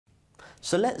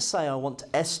So let's say I want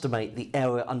to estimate the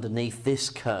area underneath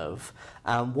this curve,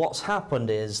 and what's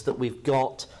happened is that we've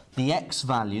got the x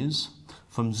values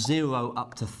from 0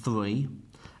 up to 3,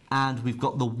 and we've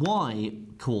got the y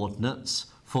coordinates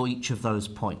for each of those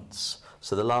points.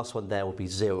 So the last one there will be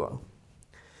 0.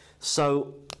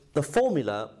 So the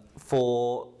formula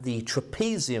for the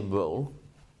trapezium rule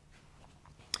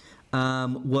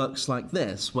works like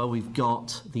this, where we've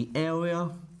got the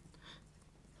area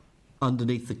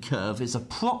underneath the curve is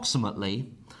approximately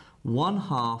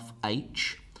 1/2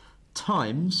 h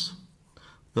times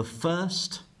the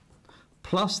first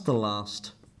plus the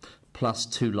last plus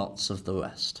 2 lots of the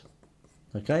rest.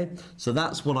 Okay, so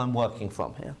that's what I'm working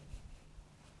from here.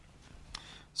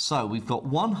 So we've got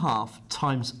 1/2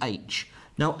 times h.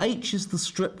 Now h is the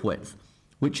strip width,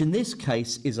 which in this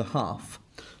case is 1/2.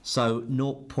 So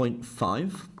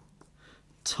 0.5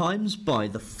 times by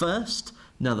the first.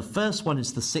 Now the first one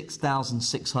is the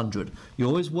 6,600. You're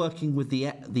always working with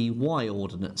the y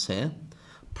ordinates here,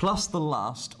 plus the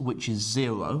last, which is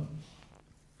 0,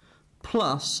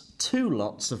 plus 2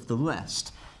 lots of the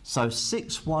rest. So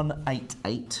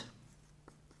 6188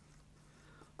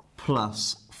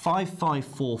 plus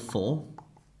 5544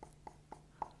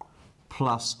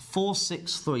 plus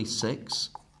 4636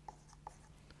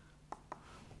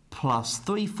 plus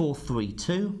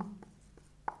 3432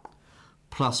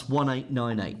 plus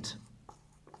 1898.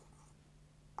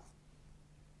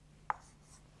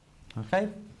 Okay,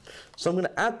 so I'm going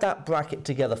to add that bracket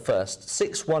together first.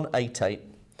 6188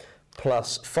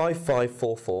 plus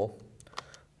 5544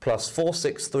 plus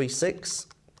 4636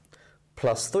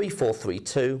 plus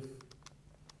 3432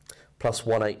 plus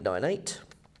 1898.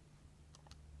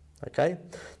 Okay,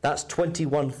 that's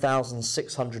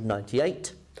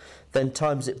 21,698. Then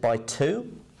times it by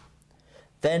 2.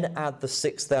 Then add the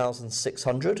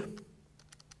 6,600.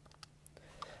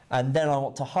 And then I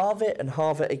want to halve it and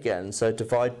halve it again, so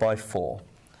divide by 4.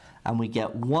 And we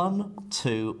get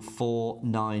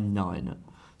 12499.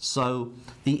 So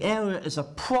the area is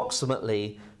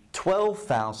approximately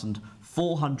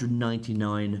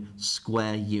 12,499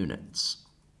 square units.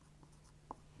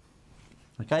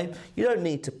 Okay, you don't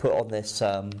need to put on this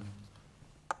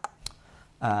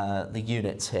the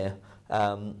units here,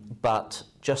 but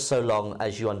just so long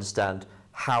as you understand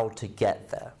how to get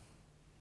there.